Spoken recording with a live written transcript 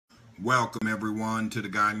Welcome everyone to the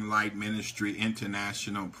Guiding Light Ministry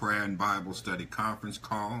International Prayer and Bible Study Conference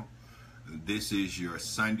Call. This is your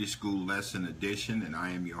Sunday School Lesson Edition, and I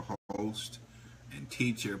am your host and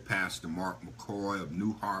teacher, Pastor Mark McCoy of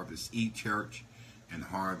New Harvest E-Church in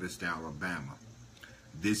Harvest, Alabama.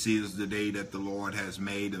 This is the day that the Lord has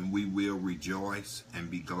made, and we will rejoice and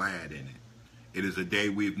be glad in it. It is a day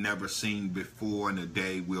we've never seen before and a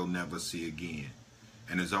day we'll never see again.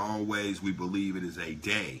 And as always, we believe it is a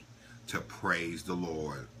day to praise the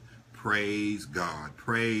Lord, praise God,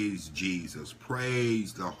 praise Jesus,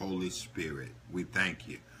 praise the Holy Spirit. We thank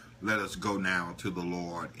you. Let us go now to the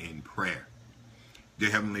Lord in prayer. Dear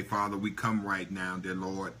Heavenly Father, we come right now, dear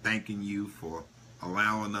Lord, thanking you for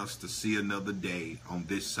allowing us to see another day on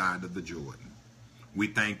this side of the Jordan. We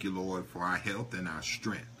thank you, Lord, for our health and our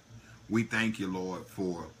strength. We thank you, Lord,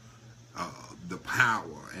 for the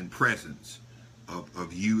power and presence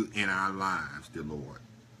of you in our lives, dear Lord.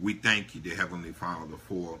 We thank you, dear Heavenly Father,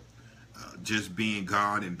 for just being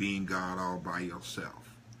God and being God all by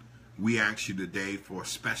yourself. We ask you today for a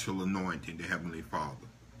special anointing, dear Heavenly Father.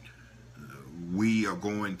 We are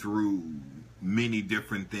going through many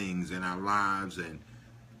different things in our lives, and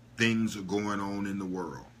things are going on in the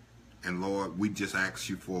world. And Lord, we just ask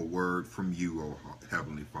you for a word from you, oh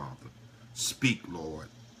Heavenly Father. Speak, Lord.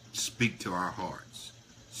 Speak to our hearts.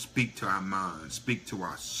 Speak to our minds. Speak to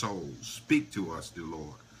our souls. Speak to us, dear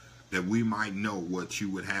Lord, that we might know what you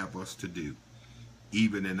would have us to do,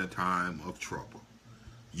 even in a time of trouble.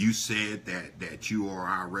 You said that you are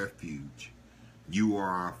our refuge. You are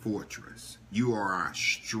our fortress. You are our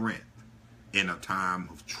strength in a time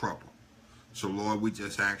of trouble. So, Lord, we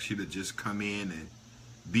just ask you to just come in and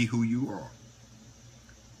be who you are.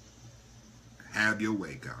 Have your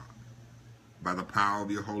way, God. By the power of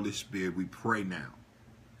your Holy Spirit, we pray now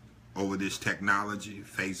over this technology,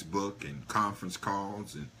 Facebook and conference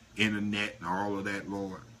calls and internet and all of that,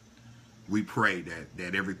 Lord. We pray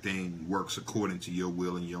that everything works according to your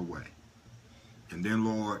will and your way. And then,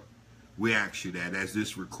 Lord, we ask you that as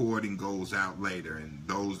this recording goes out later, and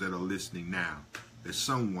those that are listening now, that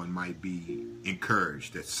someone might be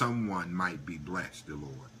encouraged, that someone might be blessed, dear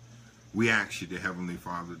Lord. We ask you, dear Heavenly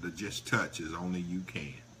Father, to just touch as only you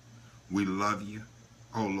can. We love you.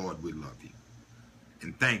 Oh, Lord, we love you.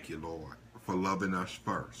 And thank you, Lord, for loving us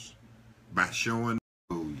first by showing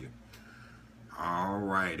you. All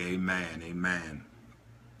right, amen, amen.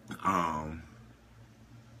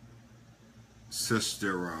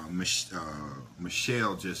 Sister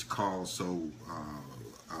Michelle just called, so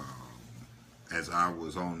as I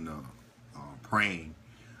was on praying,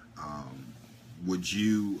 would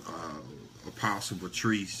you, Apostle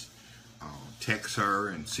Patrice, text her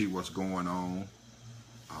and see what's going on?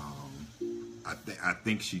 I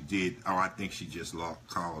think she did. Oh, I think she just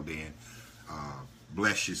called in.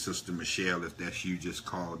 Bless you, Sister Michelle, if that's you just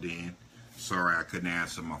called in. Sorry I couldn't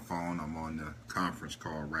answer my phone. I'm on the conference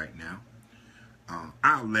call right now.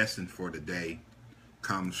 Our lesson for today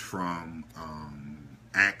comes from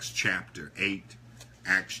Acts chapter 8.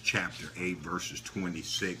 Acts chapter 8, verses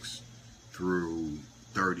 26 through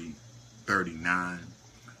 39.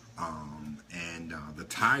 And the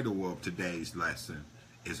title of today's lesson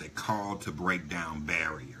is A Call to Break Down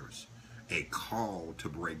Barriers. A call to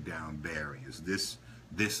break down barriers.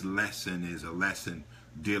 This lesson is a lesson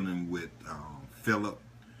dealing with Philip,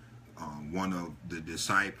 one of the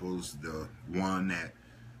disciples, the one that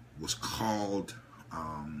was called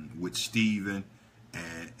with Stephen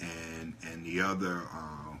and the other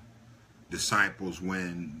disciples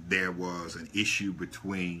when there was an issue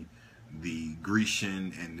between the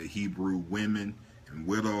Grecian and the Hebrew women and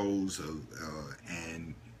widows,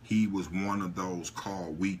 and he was one of those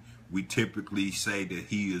called. We typically say that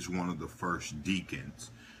he is one of the first deacons.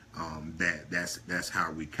 That's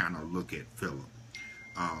how we kind of look at Philip.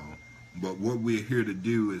 But what we're here to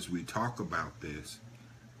do is we talk about this.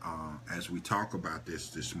 As we talk about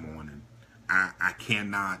this morning, I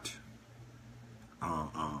cannot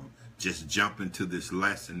just jump into this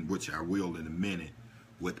lesson, which I will in a minute,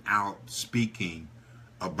 without speaking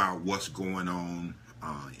about what's going on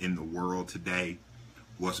in the world today,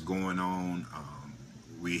 what's going on.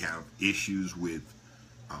 We have issues with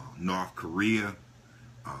North Korea,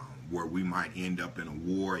 where we might end up in a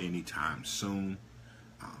war anytime soon.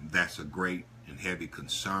 That's a great and heavy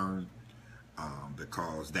concern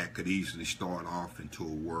because that could easily start off into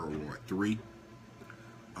a World War III.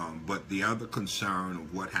 But the other concern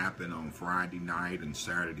of what happened on Friday night and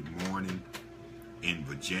Saturday morning in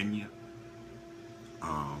Virginia,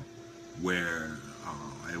 where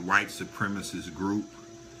a white supremacist group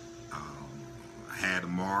had a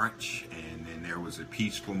march, and then there was a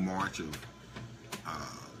peaceful march of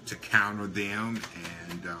to counter them,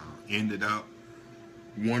 and ended up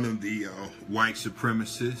one of the white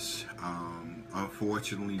supremacists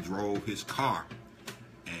unfortunately drove his car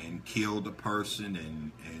and killed a person,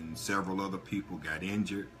 and several other people got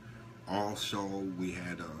injured. Also, we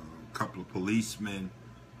had a couple of policemen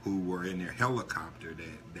who were in their helicopter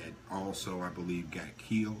that also, I believe, got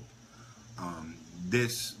killed.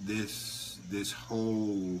 This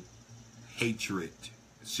whole hatred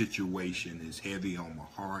situation is heavy on my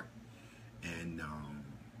heart, and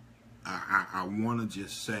I want to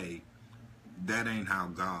just say that ain't how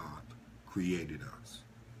God created us.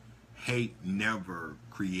 Hate never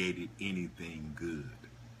created anything good.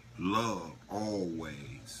 Love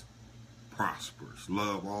always prospers.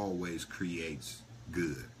 Love always creates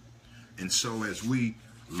good. And so as we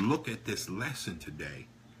look at this lesson today,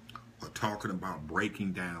 we're talking about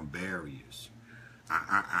breaking down barriers.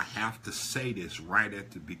 I have to say this right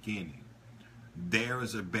at the beginning. There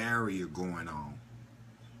is a barrier going on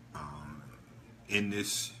in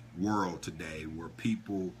this world today where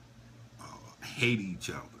people hate each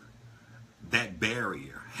other. That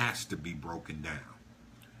barrier has to be broken down.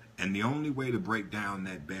 And the only way to break down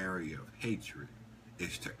that barrier of hatred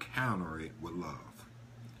is to counter it with love.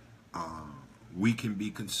 We can be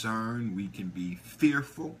concerned, we can be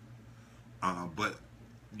fearful, but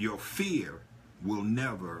your fear will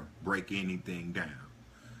never break anything down.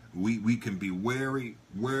 We can be wary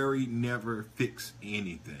never fix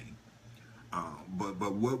anything.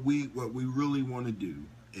 But what we really want to do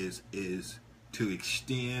is to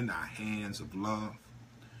extend our hands of love,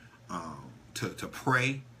 to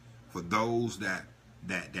pray for those that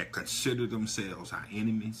consider themselves our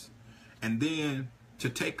enemies, and then to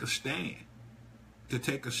take a stand. To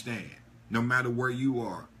take a stand. No matter where you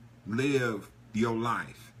are, live your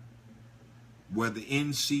life, whether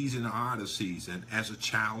in season or out of season, as a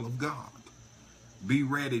child of God. Be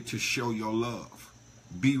ready to show your love.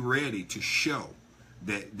 Be ready to show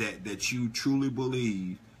that you truly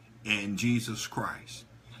believe in Jesus Christ.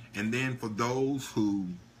 And then for those who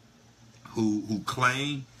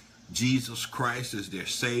claim Jesus Christ as their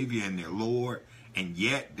Savior and their Lord, and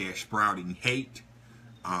yet they're sprouting hate,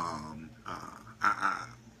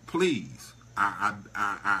 please,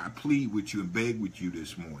 I plead with you and beg with you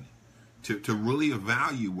this morning to really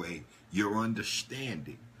evaluate your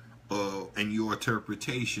understanding and your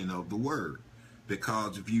interpretation of the word.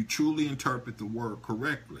 Because if you truly interpret the word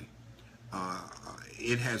correctly,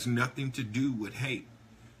 it has nothing to do with hate.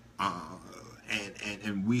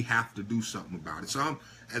 And we have to do something about it. So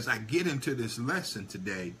as I get into this lesson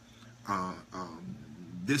today,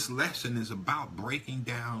 this lesson is about breaking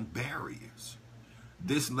down barriers.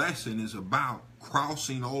 This lesson is about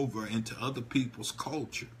crossing over into other people's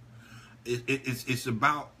culture. It's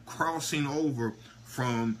about crossing over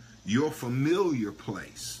from your familiar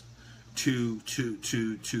place to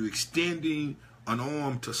extending an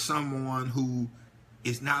arm to someone who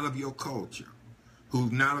is not of your culture,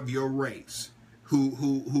 who's not of your race,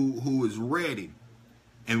 who is ready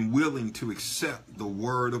and willing to accept the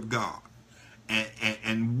word of God.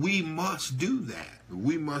 And we must do that.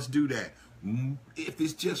 We must do that. If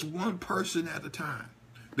it's just one person at a time,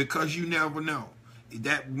 because you never know.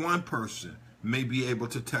 That one person may be able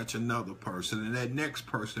to touch another person, and that next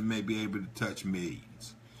person may be able to touch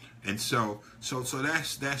millions. And so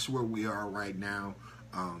that's where we are right now.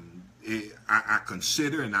 I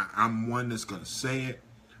consider, and I'm one that's going to say it,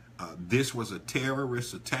 this was a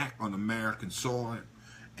terrorist attack on American soil,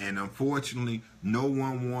 and unfortunately, no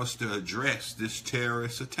one wants to address this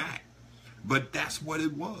terrorist attack. But that's what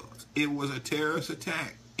it was. It was a terrorist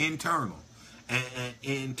attack, internal, and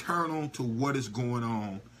internal to what is going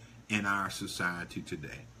on in our society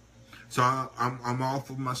today. So I'm off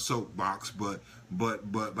of my soapbox, but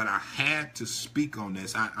I had to speak on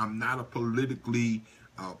this. I'm not a political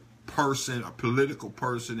person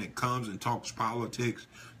that comes and talks politics,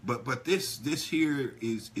 but this here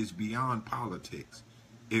is beyond politics.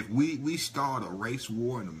 If we start a race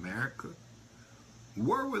war in America,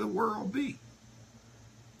 where would the world be?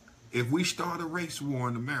 If we start a race war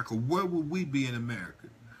in America, where would we be in America?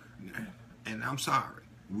 And I'm sorry,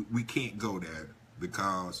 we can't go there,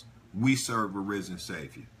 because we serve a risen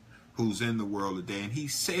Savior who's in the world today. And he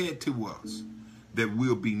said to us that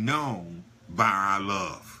we'll be known by our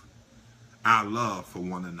love for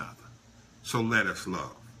one another. So let us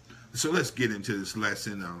love. So let's get into this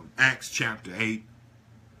lesson. Acts chapter 8,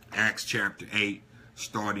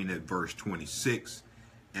 starting at verse 26.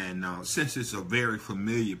 And since it's a very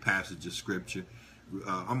familiar passage of scripture,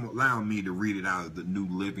 I'm allowing me to read it out of the New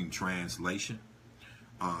Living Translation.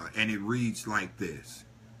 And it reads like this.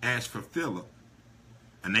 As for Philip,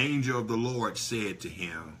 An angel of the Lord said to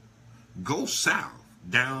him, "Go south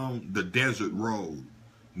down the desert road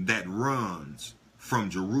that runs from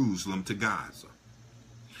Jerusalem to Gaza."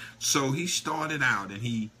 So he started out and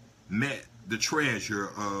he met the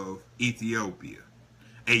treasurer of Ethiopia,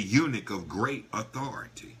 a eunuch of great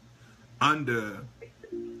authority, under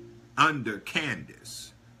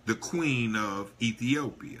Candace, the queen of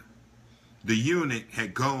Ethiopia. The eunuch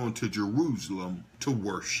had gone to Jerusalem to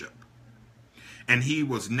worship, and he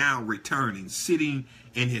was now returning, sitting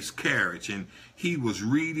in his carriage, and he was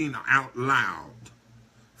reading out loud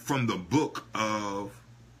from the book of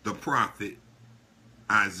the prophet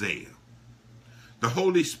Isaiah. The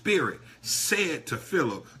Holy Spirit said to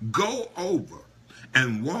Philip, "Go over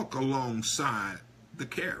and walk alongside the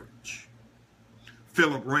carriage."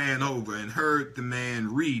 Philip ran over and heard the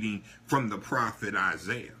man reading from the prophet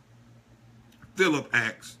Isaiah. Philip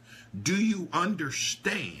asked, "Do you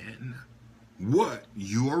understand what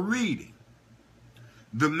you are reading?"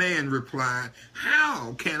 The man replied,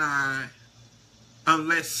 "How can I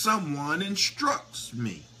unless someone instructs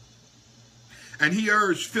me?" And he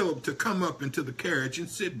urged Philip to come up into the carriage and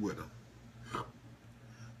sit with him.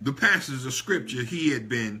 The passage of scripture he had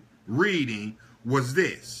been reading was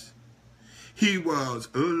this: "He was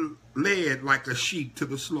led like a sheep to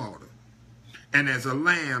the slaughter, and as a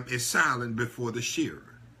lamb is silent before the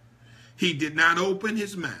shearer, he did not open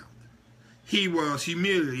his mouth. He was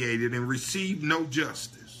humiliated and received no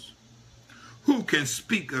justice. Who can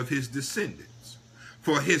speak of his descendants?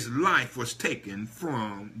 For his life was taken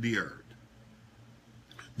from the earth."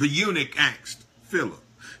 The eunuch asked Philip,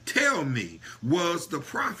 "Tell me, was the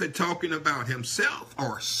prophet talking about himself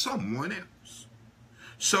or someone else?"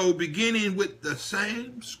 So, beginning with the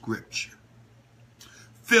same scripture,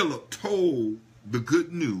 Philip told the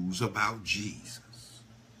good news about Jesus.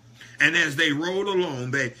 And as they rode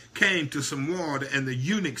along, they came to some water, and the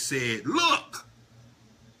eunuch said, "Look,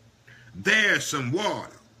 there's some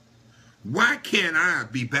water. Why can't I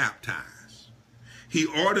be baptized?" He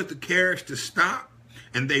ordered the carriage to stop,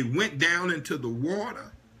 and they went down into the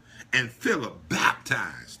water, and Philip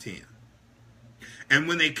baptized him. And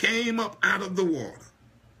when they came up out of the water,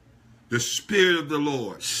 the Spirit of the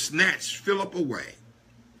Lord snatched Philip away.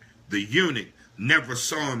 The eunuch never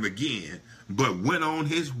saw him again, but went on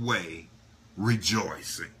his way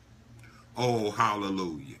rejoicing. Oh,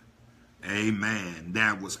 hallelujah. Amen.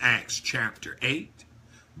 That was Acts chapter 8,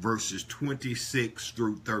 verses 26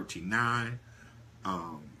 through 39,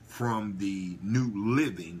 from the New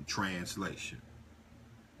Living Translation.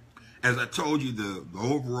 As I told you, the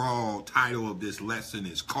overall title of this lesson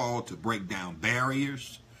is called To Break Down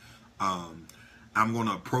Barriers. I'm going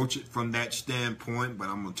to approach it from that standpoint, but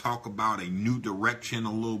I'm going to talk about a new direction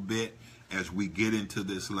a little bit as we get into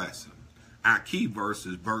this lesson. Our key verse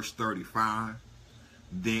is verse 35.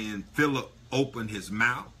 Then Philip opened his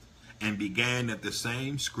mouth and began at the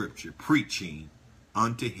same scripture, preaching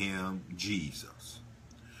unto him Jesus.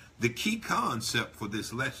 The key concept for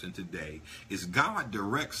this lesson today is God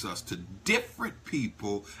directs us to different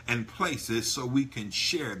people and places so we can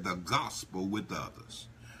share the gospel with others.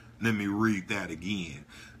 Let me read that again.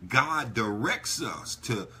 God directs us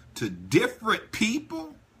to different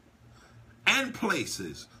people and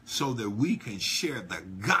places so that we can share the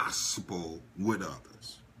gospel with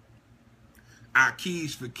others. Our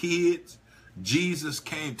keys for kids: Jesus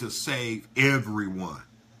came to save everyone.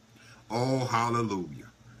 Oh, hallelujah.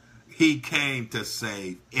 He came to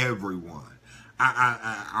save everyone.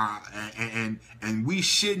 And we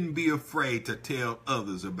shouldn't be afraid to tell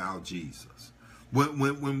others about Jesus.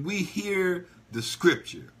 When we hear the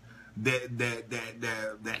scripture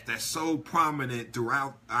that's so prominent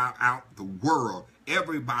throughout out the world,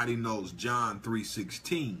 everybody knows John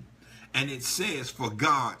 3:16, and it says, "For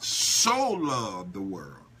God so loved the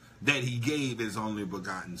world that he gave his only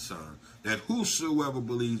begotten Son, that whosoever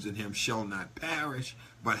believes in him shall not perish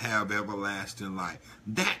but have everlasting life."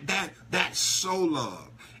 That so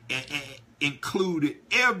love included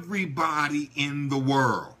everybody in the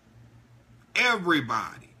world.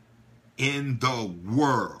 Everybody in the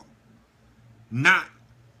world. Not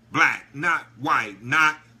black, not white,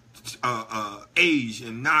 not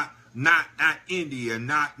Asian, not India,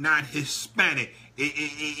 not Hispanic.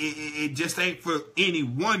 It just ain't for any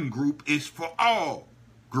one group. It's for all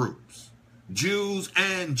groups. Jews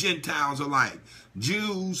and Gentiles alike.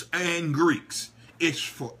 Jews and Greeks. It's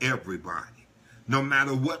for everybody. No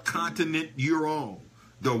matter what continent you're on,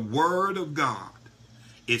 the word of God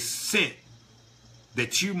is sent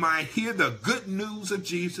that you might hear the good news of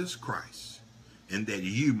Jesus Christ and that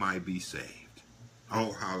you might be saved.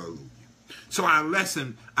 Oh, hallelujah. So our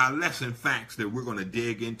lesson facts that we're going to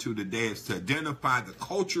dig into today is to identify the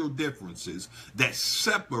cultural differences that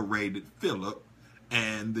separated Philip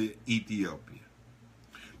and the Ethiopian.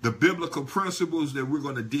 The biblical principles that we're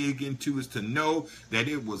going to dig into is to know that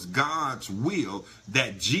it was God's will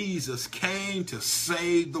that Jesus came to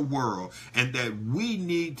save the world, and that we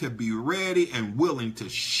need to be ready and willing to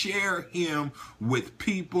share him with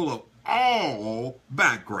people of all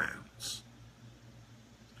backgrounds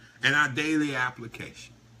and our daily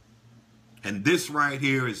application. And this right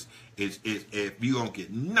here is if you don't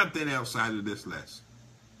get nothing else out of this lesson,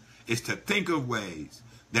 is to think of ways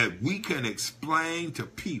that we can explain to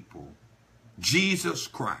people Jesus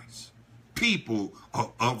Christ, people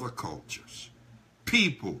of other cultures,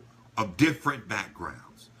 people of different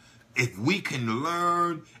backgrounds. If we can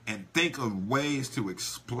learn and think of ways to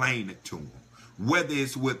explain it to them, whether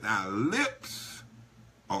it's with our lips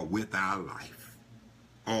or with our life.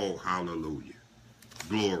 Oh, hallelujah.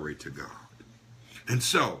 Glory to God. And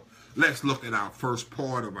so, let's look at our first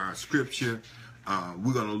part of our scripture.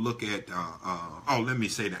 We're going to look at, let me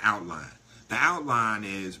say the outline. The outline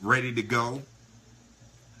is ready to go,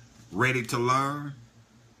 ready to learn,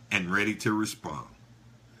 and ready to respond.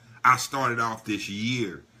 I started off this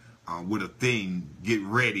year with a theme, get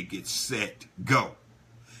ready, get set, go.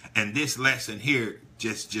 And this lesson here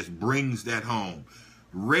just brings that home.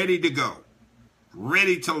 Ready to go,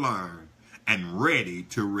 ready to learn, and ready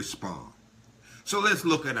to respond. So let's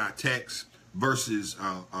look at our text. Verses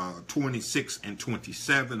 26 and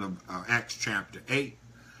 27 of Acts chapter 8.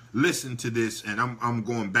 Listen to this, and I'm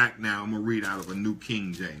going back now. I'm going to read out of a New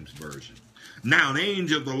King James Version. Now an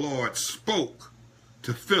angel of the Lord spoke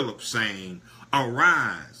to Philip, saying,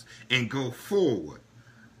 arise and go forward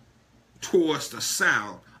towards the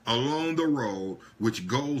south along the road which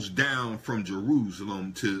goes down from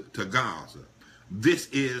Jerusalem to Gaza. This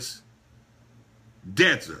is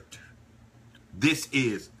desert. This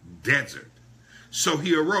is desert. So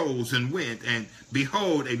he arose and went, and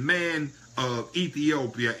behold, a man of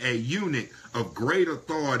Ethiopia, a eunuch of great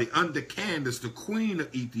authority under Candace, the queen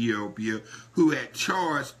of Ethiopia, who had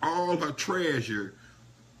charge of all her treasure,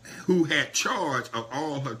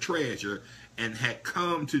 and had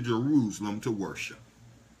come to Jerusalem to worship.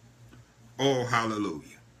 Oh,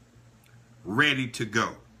 hallelujah. Ready to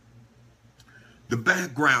go. The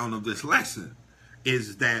background of this lesson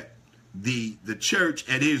is that the church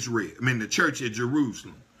at the church at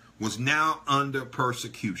Jerusalem was now under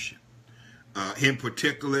persecution. In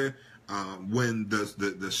particular, when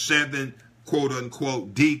the seven quote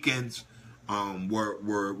unquote deacons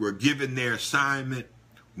were given their assignment,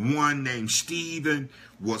 one named Stephen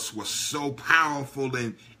was so powerful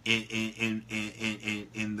in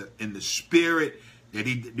the spirit that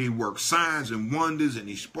he worked signs and wonders, and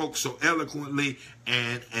he spoke so eloquently,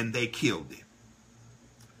 and they killed him.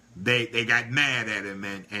 They got mad at him,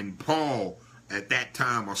 and Paul at that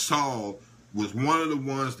time, or Saul, was one of the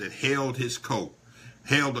ones that held his coat,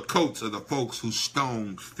 held the coats of the folks who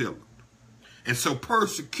stoned Philip. And so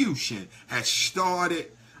persecution has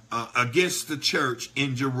started against the church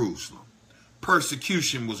in Jerusalem.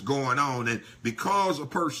 Persecution was going on, and because of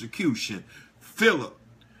persecution, Philip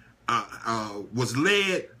was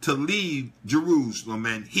led to leave Jerusalem,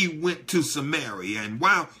 and he went to Samaria. And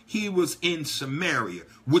while he was in Samaria,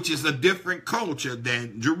 which is a different culture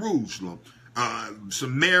than Jerusalem,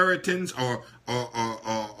 Samaritans are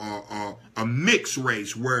a mixed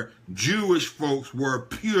race, where Jewish folks were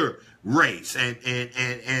pure race,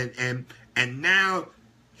 and now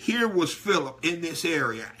here was Philip in this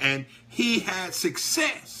area, and he had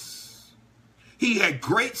success. He had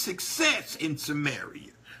great success in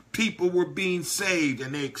Samaria. People were being saved,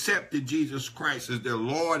 and they accepted Jesus Christ as their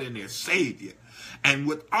Lord and their Savior. And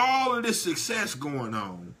with all of this success going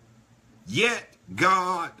on, yet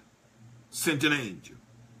God sent an angel.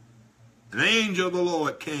 An angel of the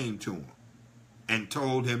Lord came to him and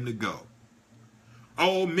told him to go.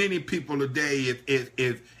 Oh, many people today,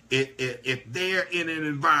 if they're in an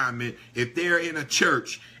environment, if they're in a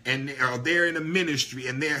church, and they're in a ministry,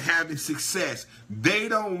 and they're having success, they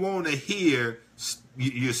don't want to hear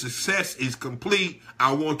your success is complete,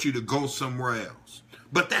 I want you to go somewhere else.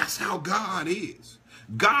 But that's how God is.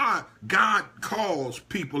 God calls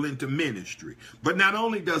people into ministry. But not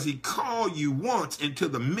only does he call you once into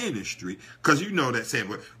the ministry, because you know that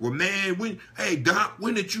saying, well, man, hey, Doc,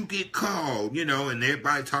 when did you get called? You know, and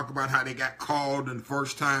everybody talk about how they got called in the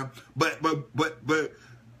first time. But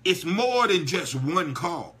it's more than just one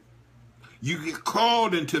call. You get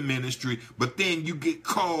called into ministry, but then you get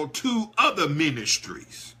called to other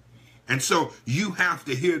ministries. And so you have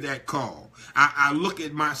to hear that call. I look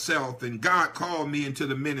at myself, and God called me into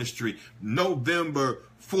the ministry November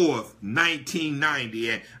 4th, 1990,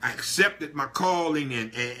 and I accepted my calling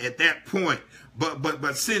and at that point.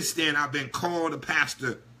 But since then, I've been called to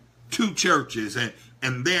pastor 2 churches,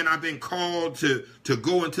 and then I've been called to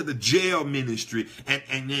go into the jail ministry,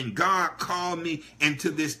 and then God called me into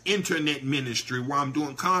this internet ministry where I'm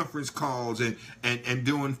doing conference calls and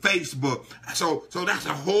doing Facebook. So that's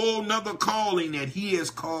a whole nother calling that he has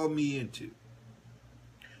called me into.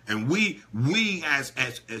 And we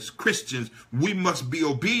as Christians, we must be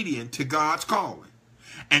obedient to God's calling.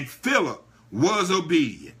 And Philip was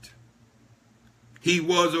obedient. He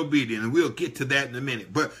was obedient, and we'll get to that in a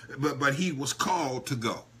minute. But he was called to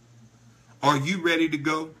go. Are you ready to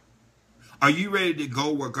go? Are you ready to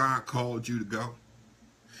go where God called you to go?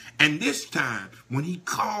 And this time, when he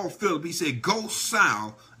called Philip, he said, go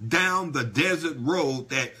south down the desert road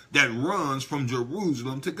that runs from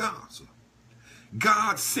Jerusalem to Gaza.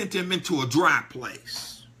 God sent him into a dry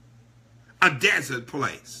place, a desert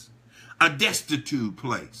place, a destitute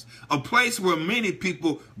place, a place where many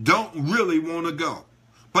people don't really want to go.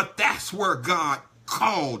 But that's where God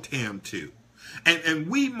called him to. And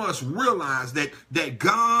we must realize that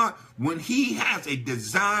God, when he has a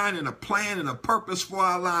design and a plan and a purpose for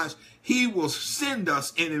our lives, he will send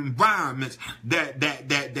us in environments that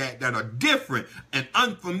are different and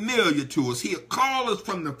unfamiliar to us. He'll call us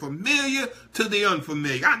from the familiar to the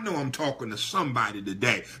unfamiliar. I know I'm talking to somebody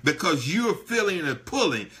today because you're feeling a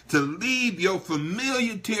pulling to leave your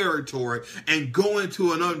familiar territory and go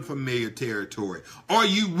into an unfamiliar territory. Are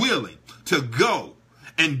you willing to go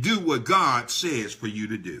and do what God says for you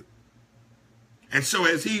to do? And so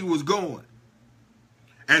as he was going,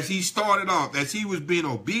 as he started off, as he was being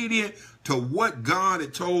obedient to what God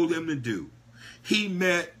had told him to do, he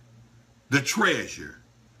met the treasure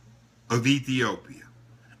of Ethiopia,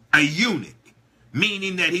 a eunuch,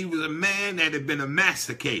 meaning that he was a man that had been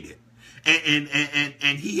emasculated.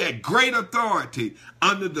 And he had great authority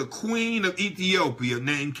under the queen of Ethiopia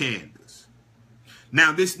named Candace.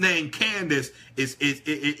 Now, this name Candace it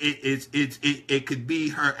could be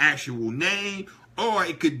her actual name, or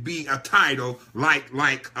it could be a title like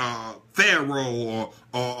Pharaoh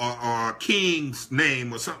or a king's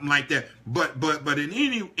name or something like that. But in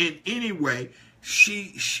any way,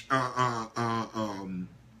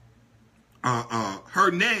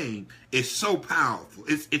 her name is so powerful.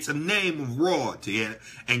 It's a name of royalty,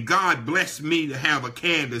 and God blessed me to have a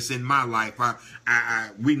Candace in my life.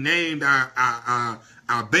 We named our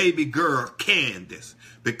baby girl Candace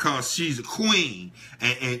because she's a queen,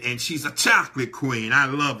 and she's a chocolate queen. I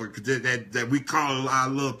love her that we call her our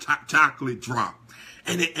little chocolate drop.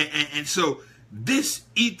 And so this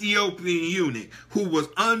Ethiopian eunuch who was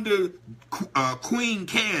under Queen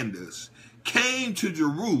Candace came to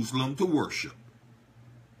Jerusalem to worship.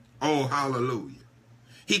 Oh, hallelujah.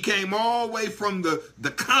 He came all the way from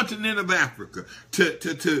the continent of Africa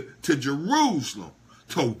to Jerusalem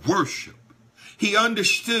to worship. He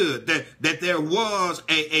understood that there was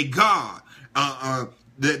a God,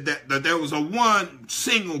 that there was a one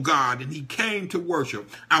single God, and he came to worship.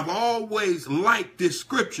 I've always liked this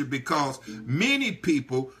scripture because many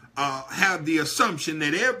people have the assumption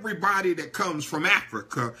that everybody that comes from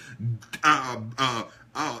Africa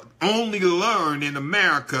only learn in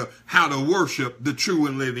America how to worship the true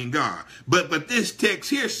and living God. But this text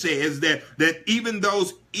here says that even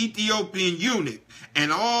those Ethiopian eunuchs and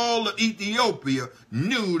all of Ethiopia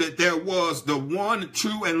knew that there was the one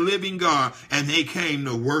true and living God, and they came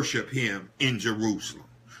to worship him in Jerusalem.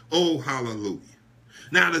 Oh, hallelujah.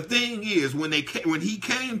 Now, the thing is, when he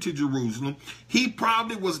came to Jerusalem, he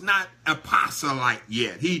probably was not apostolite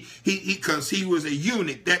yet. Because he was a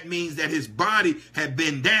eunuch. That means that his body had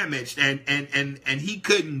been damaged, and he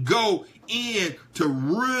couldn't go in to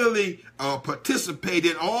really participate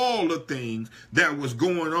in all the things that was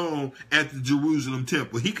going on at the Jerusalem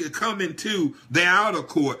temple. He could come into the outer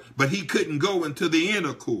court, but he couldn't go into the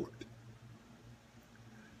inner court.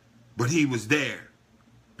 But he was there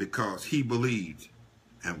because he believed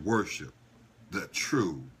and worship the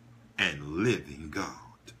true and living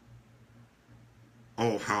God.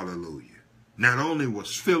 Oh, hallelujah. Not only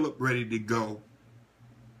was Philip ready to go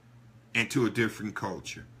into a different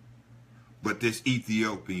culture, but this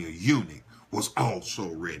Ethiopian eunuch was also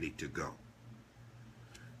ready to go.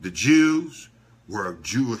 The Jews were of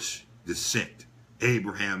Jewish descent,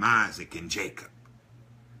 Abraham, Isaac, and Jacob.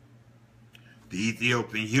 The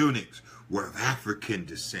Ethiopian eunuchs were of African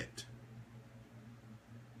descent.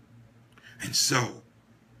 And so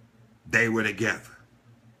they were together.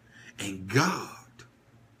 And God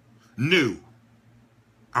knew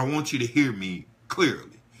I want you to hear me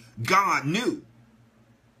clearly. God knew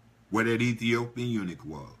where that Ethiopian eunuch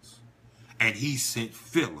was. And he sent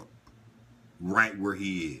Philip right where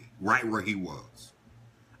he is, right where he was.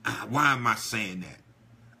 Why am I saying that?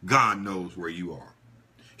 God knows where you are.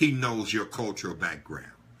 He knows your cultural background.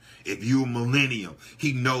 If you're a millennium,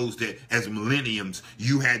 he knows that as millenniums,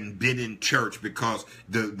 you hadn't been in church because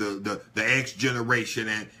the X generation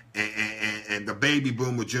and the baby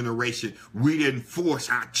boomer generation, we didn't force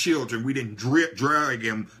our children. We didn't drag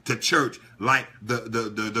them to church like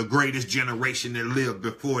the greatest generation that lived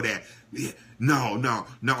before that. No.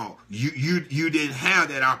 You didn't have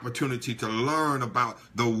that opportunity to learn about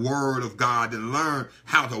the word of God and learn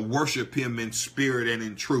how to worship him in spirit and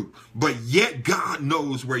in truth. But yet God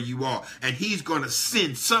knows where you are, and he's going to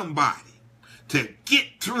send somebody to get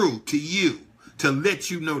through to you to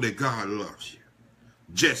let you know that God loves you,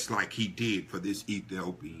 just like he did for this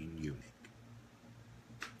Ethiopian eunuch.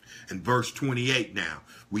 In verse 28 now,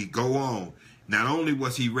 we go on. Not only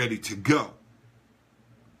was he ready to go,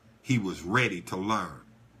 he was ready to learn.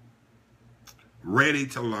 Ready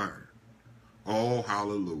to learn. Oh,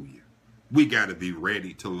 hallelujah. We got to be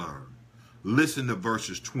ready to learn. Listen to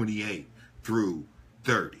verses 28 through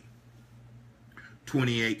 30.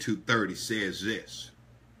 28 to 30 says this.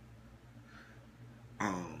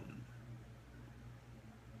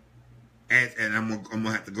 And I'm gonna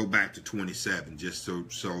have to go back to 27 just so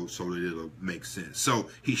that it'll make sense. So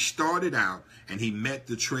he started out and he met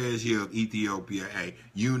the treasurer of Ethiopia, a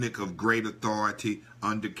eunuch of great authority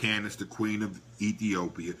under Candace, the queen of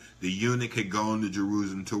Ethiopia. The eunuch had gone to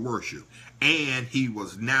Jerusalem to worship, and he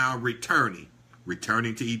was now returning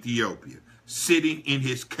to Ethiopia, sitting in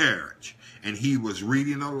his carriage, and he was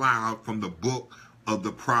reading aloud from the book of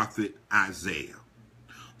the prophet Isaiah.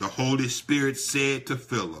 The Holy Spirit said to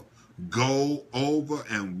Philip, "Go over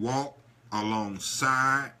and walk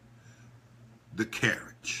alongside the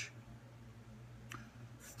carriage."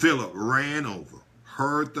 Philip ran over,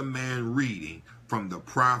 heard the man reading from the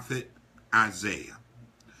prophet Isaiah.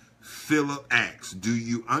 Philip asked, "Do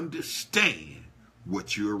you understand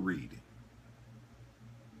what you're reading?"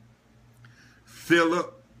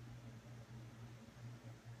 Philip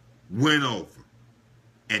went over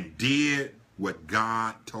and did what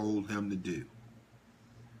God told him to do.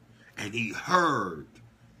 And he heard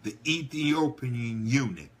the Ethiopian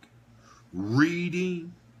eunuch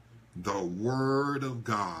reading the word of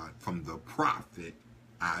God from the prophet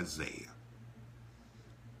Isaiah.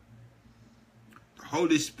 The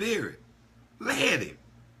Holy Spirit led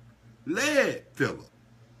Philip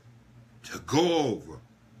to go over.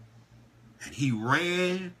 And he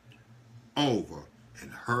ran over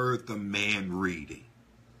and heard the man reading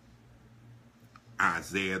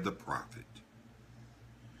Isaiah the prophet.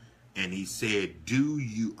 And he said, "Do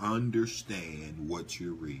you understand what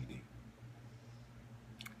you're reading?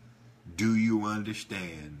 Do you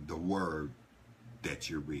understand the word that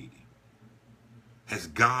you're reading?" Has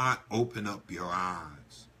God opened up your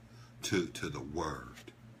eyes to the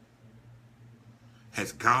word?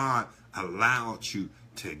 Has God allowed you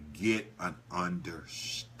to get an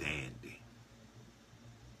understanding?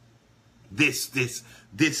 This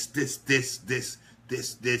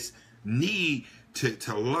need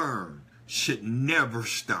to learn should never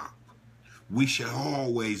stop. We should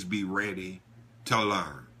always be ready to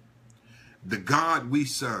learn. The God we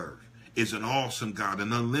serve is an awesome God,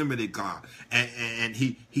 an unlimited God. And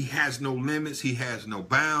he has no limits. He has no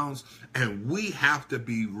bounds. And we have to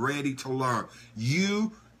be ready to learn.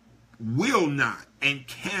 You will not and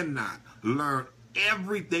cannot learn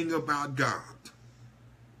everything about God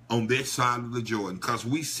on this side of the Jordan, because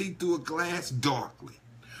we see through a glass darkly.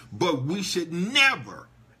 But we should never,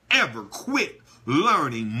 ever quit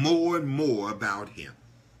learning more and more about him.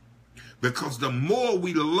 Because the more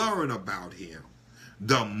we learn about him,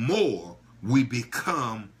 the more we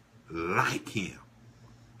become like him.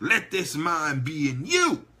 Let this mind be in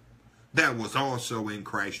you that was also in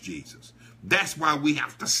Christ Jesus. That's why we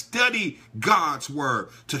have to study God's word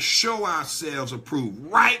to show ourselves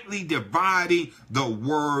approved, rightly dividing the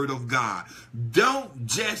word of God. Don't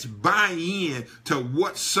just buy in to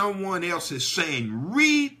what someone else is saying.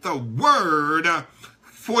 Read the word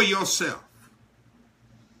for yourself.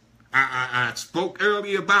 I spoke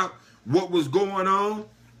earlier about what was going on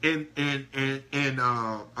in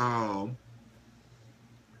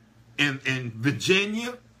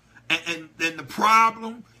Virginia, and the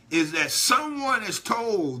problem is that someone has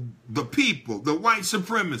told the people, the white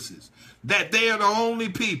supremacists, that they are the only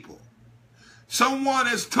people. Someone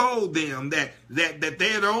has told them that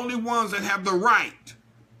they are the only ones that have the right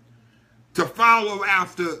to follow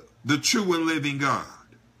after the true and living God.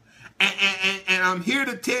 And I'm here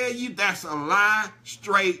to tell you that's a lie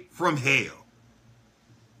straight from hell.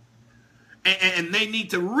 And they need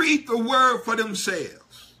to read the word for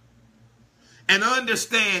themselves and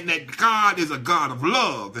understand that God is a God of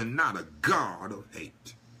love and not a God of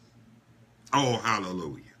hate. Oh,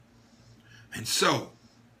 hallelujah. And so,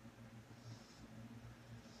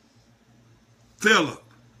 Philip,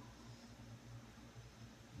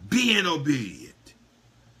 being obedient,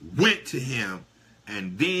 went to him,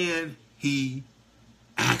 and then he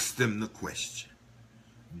asked him the question,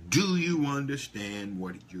 do you understand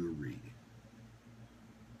what you're reading?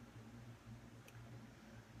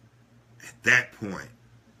 At that point,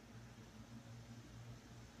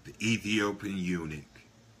 the Ethiopian eunuch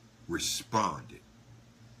responded.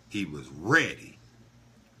 He was ready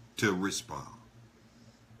to respond.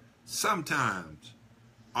 Sometimes,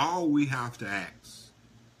 all we have to ask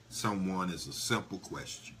someone is a simple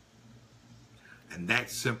question. And that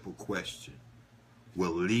simple question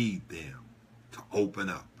will lead them to open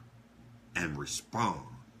up and respond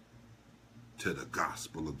to the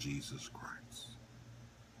gospel of Jesus Christ.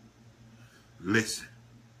 Listen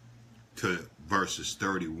to verses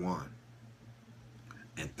 31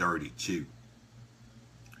 and 32.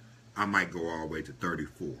 I might go all the way to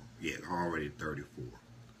 34. Yeah, already 34.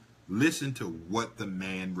 Listen to what the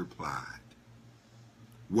man replied.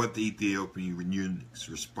 What the Ethiopian eunuch's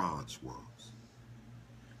response was.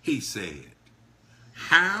 He said,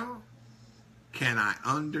 how can I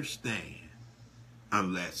understand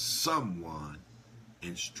unless someone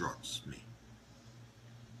instructs me?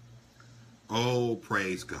 Oh,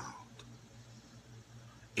 praise God.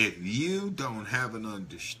 If you don't have an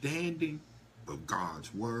understanding of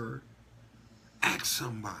God's word, ask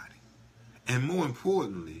somebody. And more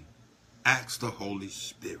importantly, ask the Holy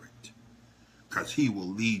Spirit. Because he will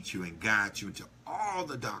lead you and guide you into all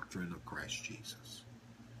the doctrine of Christ Jesus.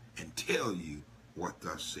 And tell you what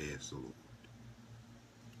thus says the Lord.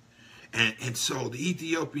 And so the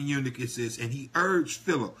Ethiopian eunuch, it says, and he urged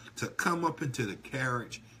Philip to come up into the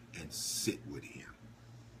carriage and sit with him.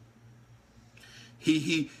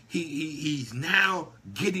 He's now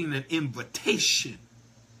getting an invitation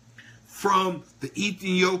from the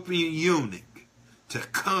Ethiopian eunuch to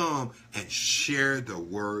come and share the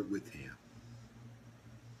word with him.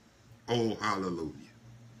 Oh, hallelujah.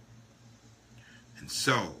 And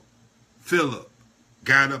so Philip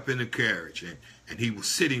got up in the carriage and he was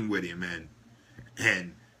sitting with him.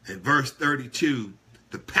 And in verse 32,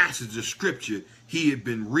 the passage of scripture he had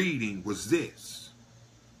been reading was this.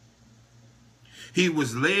 He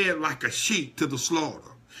was led like a sheep to the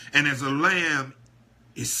slaughter, and as a lamb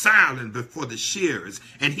is silent before the shearers,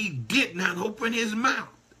 and he did not open his mouth.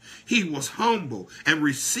 He was humble and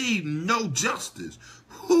received no justice.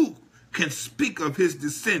 Who can speak of his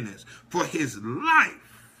descendants? For his life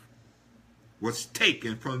was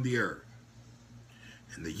taken from the earth.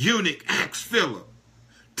 And the eunuch asked Philip,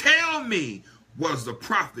 tell me, was the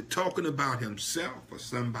prophet talking about himself or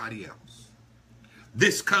somebody else?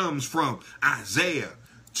 This comes from Isaiah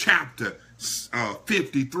chapter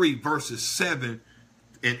 53, verses 7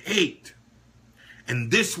 and 8. And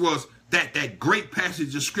this was that great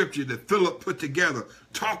passage of scripture that Philip put together,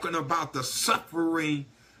 talking about the suffering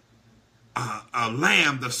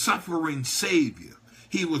lamb, the suffering Savior.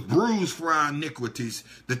 He was bruised for our iniquities.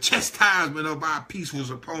 The chastisement of our peace was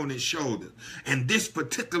upon his shoulders. And this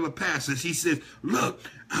particular passage, he says, look,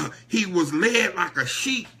 he was led like a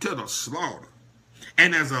sheep to the slaughter.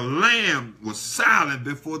 And as a lamb was silent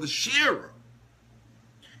before the shearer.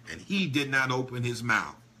 And he did not open his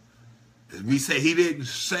mouth. As we say, he didn't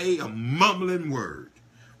say a mumbling word.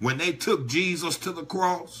 When they took Jesus to the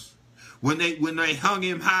cross, when they hung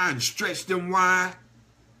him high and stretched him wide,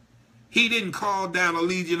 he didn't call down a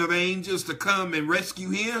legion of angels to come and rescue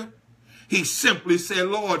him. He simply said,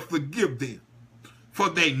 Lord, forgive them, for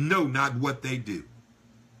they know not what they do.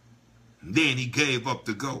 And then he gave up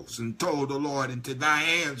the ghost and told the Lord, into thy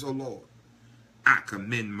hands, O Lord, I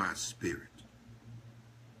commend my spirit.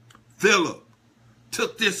 Philip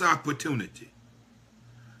took this opportunity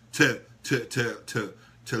to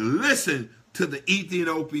listen to the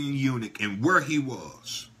Ethiopian eunuch and where he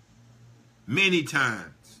was. Many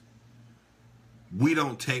times, we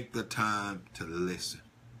don't take the time to listen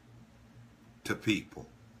to people,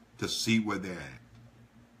 to see where they're at.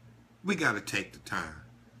 We got to take the time.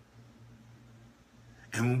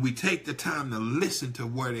 And when we take the time to listen to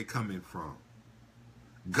where they're coming from,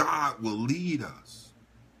 God will lead us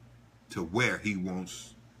to where he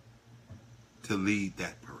wants to lead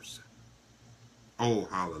that person. Oh,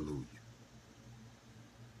 hallelujah.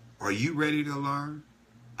 Are you ready to learn?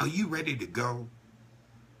 Are you ready to go?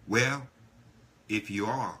 Well, if you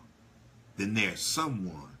are, then there's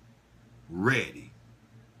someone ready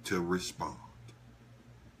to respond.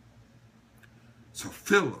 So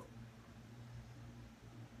Philip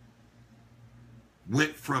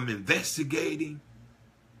went from investigating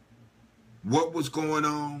what was going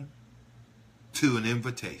on to an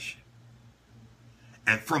invitation.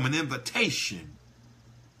 And from an invitation,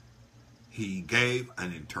 he gave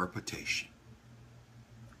an interpretation.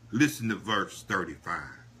 Listen to verse 35.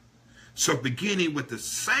 So beginning with the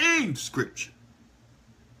same scripture,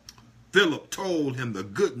 Philip told him the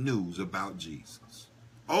good news about Jesus.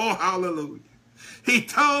 Oh, hallelujah. He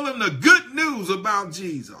told him the good news about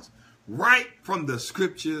Jesus right from the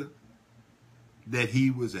scripture that he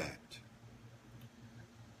was at.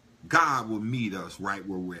 God will meet us right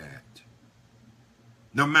where we're at.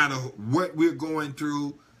 No matter what we're going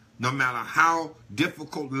through, no matter how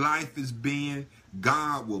difficult life is being,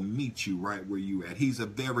 God will meet you right where you at. He's a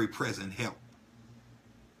very present help.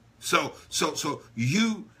 So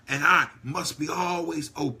you and I must be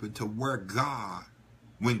always open to where God,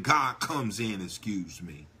 when God comes in,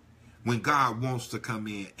 when God wants to come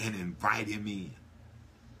in, and invite him in.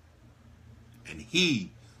 And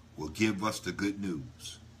he will give us the good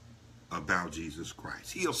news about Jesus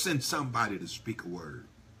Christ. He'll send somebody to speak a word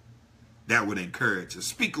that would encourage us.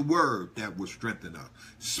 Speak a word that will strengthen us.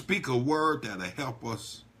 Speak a word that will help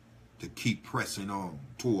us to keep pressing on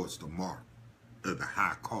towards the mark of the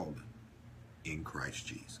high calling in Christ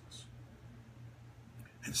Jesus.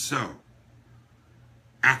 And so,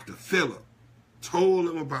 after Philip told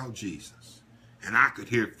him about Jesus, and I could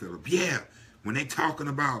hear Philip, when they talking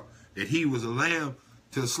about that he was a lamb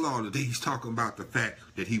to the slaughter, he's talking about the fact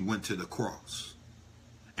that he went to the cross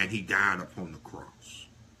and he died upon the cross.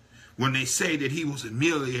 When they say that he was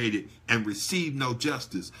humiliated and received no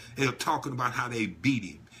justice, they're talking about how they beat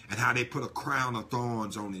him and how they put a crown of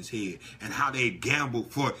thorns on his head and how they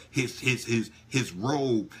gambled for his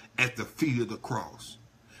robe at the feet of the cross,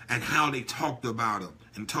 and how they talked about him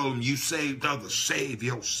and told him, you saved others, save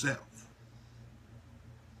yourself.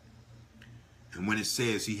 And when it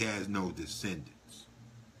says he has no descendants,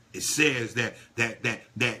 it says that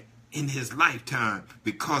in his lifetime,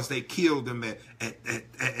 because they killed him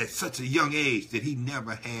at such a young age, that he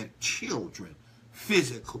never had children,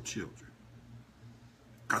 physical children,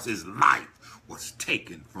 because his life was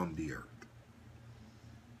taken from the earth.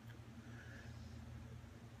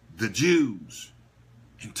 The Jews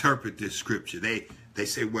interpret this scripture. They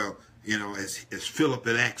say, well, as Philip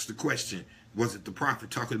had asked the question, was it the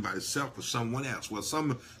prophet talking about himself or someone else? Well,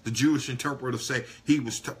 some of the Jewish interpreters say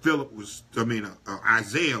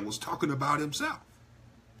Isaiah was talking about himself.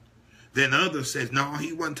 Then others says, no,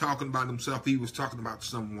 he wasn't talking about himself. He was talking about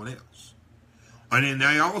someone else. And then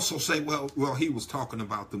they also say, well, he was talking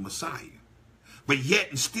about the Messiah. But yet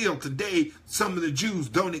and still today, some of the Jews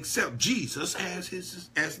don't accept Jesus as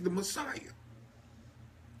the Messiah.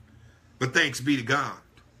 But thanks be to God,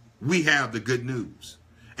 we have the good news.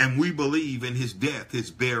 And we believe in his death, his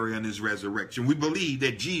burial, and his resurrection. We believe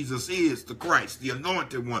that Jesus is the Christ, the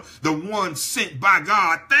anointed one, the one sent by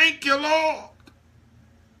God. Thank you, Lord,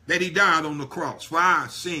 that he died on the cross for our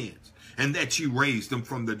sins and that you raised him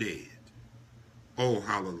from the dead. Oh,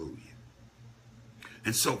 hallelujah.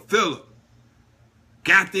 And so Philip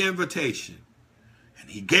got the invitation and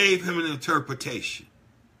he gave him an interpretation.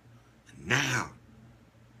 And now,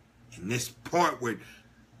 in this part where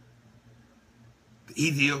the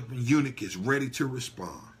Ethiopian eunuch is ready to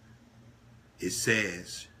respond, it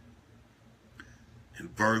says in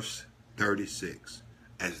verse 36,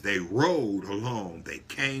 as they rode along, they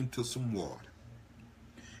came to some water.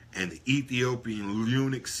 And the Ethiopian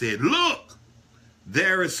eunuch said, look,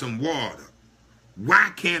 there is some water.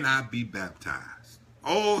 Why can't I be baptized?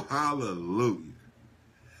 Oh, hallelujah.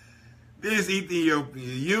 This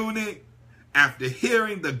Ethiopian eunuch, after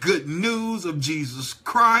hearing the good news of Jesus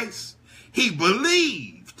Christ, he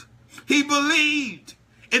believed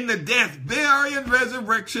in the death, burial, and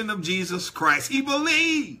resurrection of Jesus Christ. He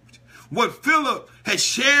believed what Philip had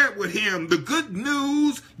shared with him, the good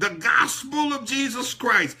news, the gospel of Jesus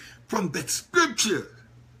Christ from the scripture.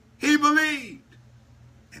 He believed.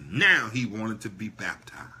 And now he wanted to be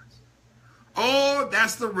baptized. Oh,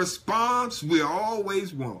 that's the response we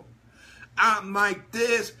always want. I'm like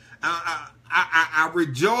this. I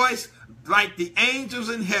rejoice like the angels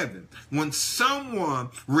in heaven when someone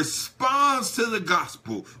responds to the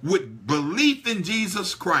gospel with belief in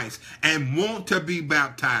Jesus Christ and want to be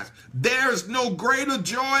baptized. There's no greater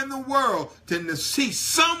joy in the world than to see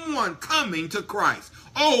someone coming to Christ.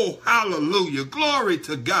 Oh, hallelujah. Glory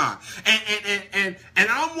to God. And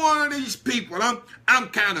I'm one of these people. I'm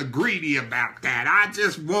kind of greedy about that. I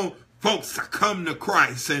just want folks to come to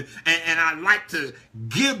Christ, and I like to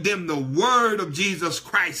give them the word of Jesus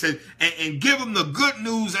Christ and give them the good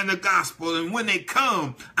news and the gospel. And when they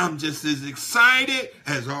come, I'm just as excited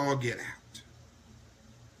as all get out.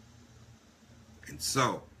 And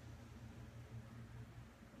so,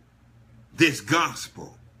 this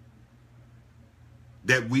gospel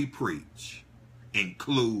that we preach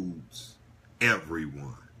includes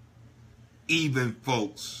everyone, even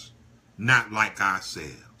folks not like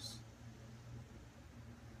ourselves.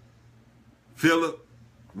 Philip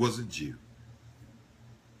was a Jew.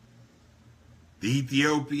 The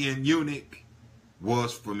Ethiopian eunuch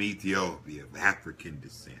was from Ethiopia, of African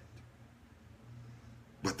descent.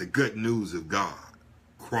 But the good news of God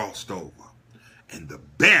crossed over, and the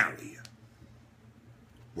barrier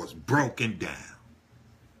was broken down.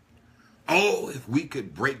 Oh, if we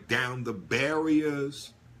could break down the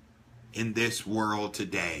barriers in this world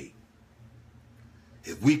today.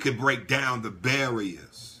 If we could break down the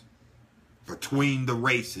barriers between the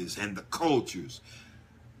races and the cultures.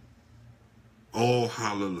 Oh,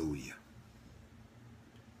 hallelujah.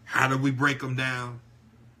 How do we break them down?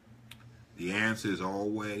 The answer is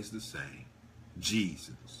always the same.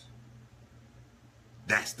 Jesus.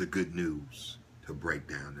 That's the good news to break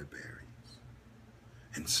down the barriers.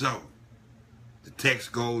 And so, the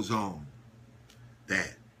text goes on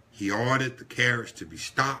that he ordered the carriage to be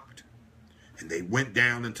stopped, and they went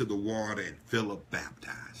down into the water, and Philip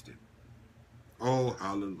baptized him. Oh,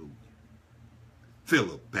 hallelujah.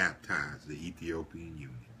 Philip baptized the Ethiopian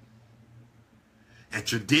eunuch. And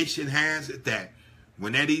tradition has it that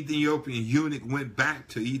when that Ethiopian eunuch went back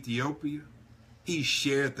to Ethiopia, he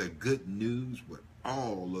shared the good news with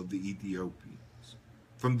all of the Ethiopians,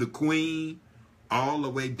 from the queen all the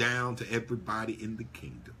way down to everybody in the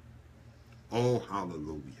kingdom. Oh,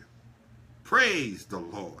 hallelujah. Praise the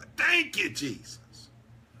Lord. Thank you, Jesus.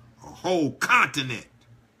 A whole continent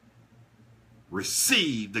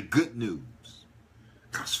received the good news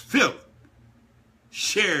because Philip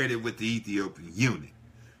shared it with the Ethiopian eunuch,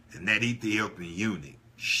 and that Ethiopian eunuch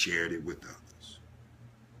shared it with others.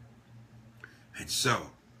 And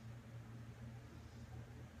so,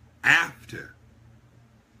 after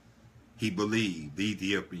he believed the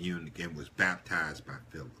Ethiopian eunuch and was baptized by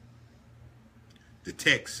Philip, the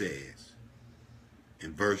text says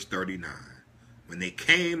in verse 39, when they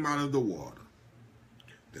came out of the water,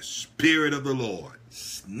 the Spirit of the Lord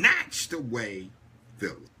snatched away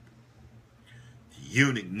Philip. The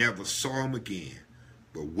eunuch never saw him again,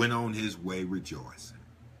 but went on his way rejoicing.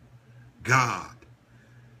 God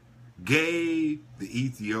gave the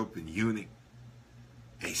Ethiopian eunuch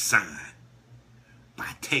a sign by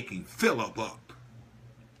taking Philip up,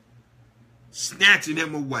 snatching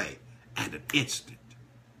him away at an instant.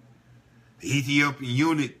 The Ethiopian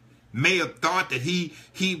eunuch may have thought that he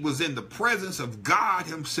was in the presence of God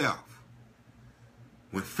himself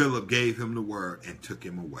when Philip gave him the word and took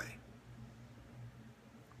him away.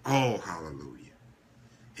 Oh, hallelujah.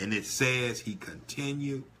 And it says he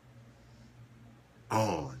continued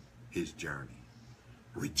on his journey,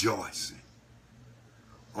 rejoicing.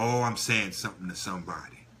 Oh, I'm saying something to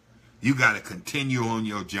somebody. You got to continue on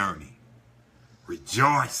your journey,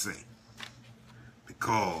 rejoicing,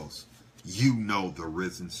 because you know the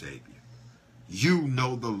risen Savior. You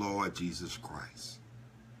know the Lord Jesus Christ.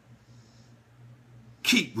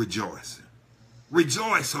 Keep rejoicing.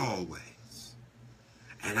 Rejoice always.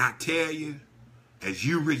 And I tell you, as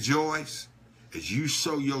you rejoice, as you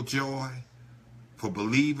show your joy for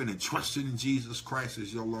believing and trusting in Jesus Christ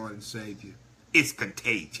as your Lord and Savior, it's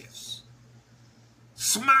contagious.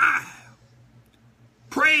 Smile.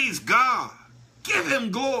 Praise God. Give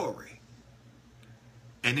him glory.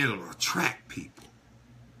 And it'll attract people,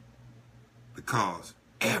 because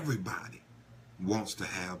everybody wants to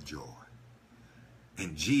have joy.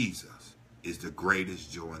 And Jesus is the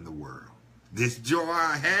greatest joy in the world. This joy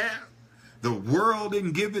I have, the world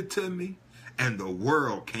didn't give it to me, and the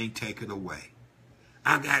world can't take it away.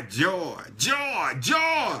 I got joy, joy,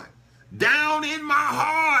 joy. Down in my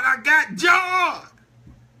heart, I got joy,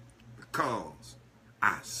 because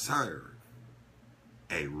I serve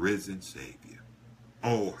a risen Savior.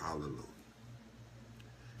 Oh, hallelujah.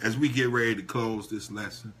 As we get ready to close this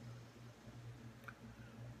lesson,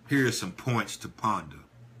 here are some points to ponder.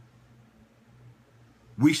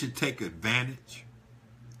 We should take advantage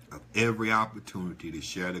of every opportunity to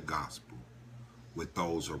share the gospel with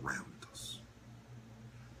those around us.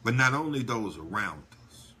 But not only those around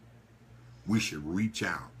us, we should reach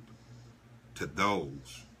out to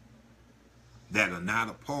those that are not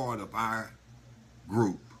a part of our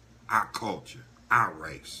group, our culture, our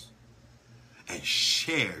race, and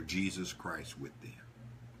share Jesus Christ with them.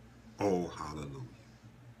 Oh, hallelujah.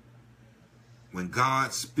 When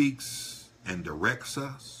God speaks and directs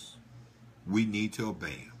us, we need to obey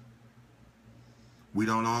him. We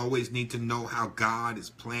don't always need to know how God is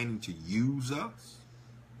planning to use us,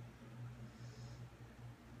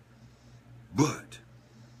 but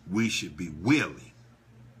we should be willing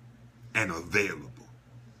and available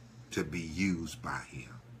to be used by him,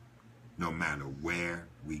 no matter where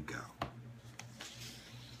we go.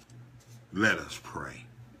 Let us pray.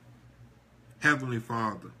 Heavenly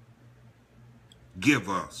Father, give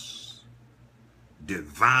us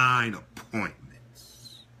divine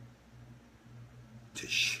appointments to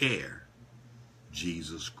share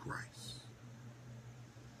Jesus Christ.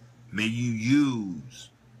 May you use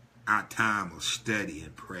our time of study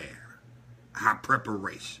and prayer, our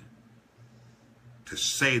preparation, to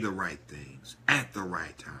say the right things at the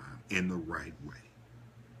right time in the right way,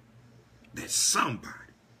 that somebody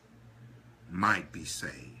might be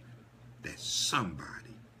saved, that somebody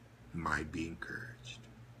might be encouraged.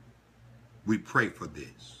 We pray for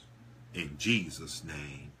this in Jesus'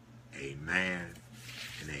 name. Amen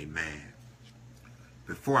and amen.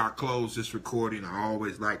 Before I close this recording, I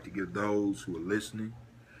always like to give those who are listening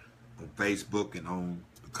on Facebook and on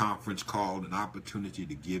the conference call an opportunity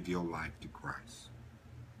to give your life to Christ.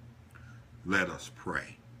 Let us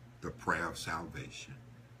pray the prayer of salvation.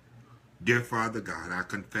 Dear Father God, I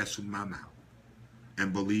confess with my mouth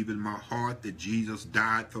and believe in my heart that Jesus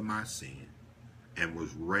died for my sin and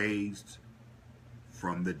was raised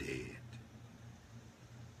from the dead.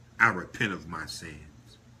 I repent of my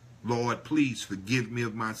sins. Lord, please forgive me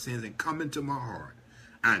of my sins and come into my heart.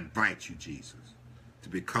 I invite you, Jesus, to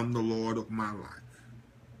become the Lord of my life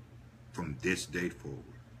from this day forward.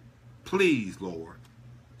 Please, Lord,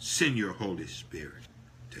 send your Holy Spirit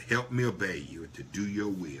to help me obey you and to do your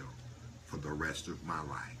will for the rest of my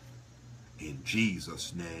life. In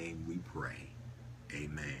Jesus' name we pray.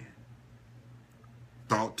 Amen.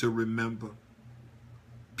 Thought to remember,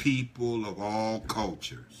 people of all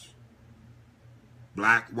cultures,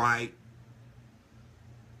 black, white,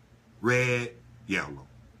 red, yellow,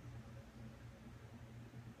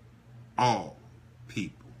 all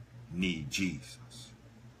people need Jesus.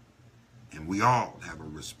 And we all have a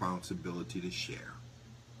responsibility to share.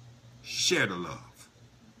 Share the love.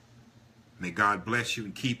 May God bless you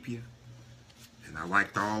and keep you. And I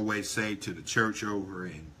like to always say to the church over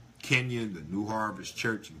in Kenya, the New Harvest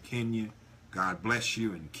Church in Kenya, God bless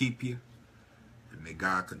you and keep you. And may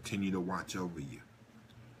God continue to watch over you.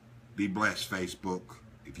 Be blessed, Facebook.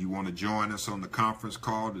 If you want to join us on the conference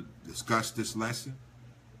call to discuss this lesson,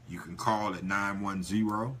 you can call at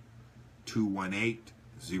 910-218-0531.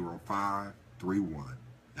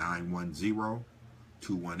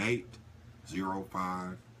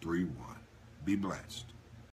 910-218-0531. Be blessed.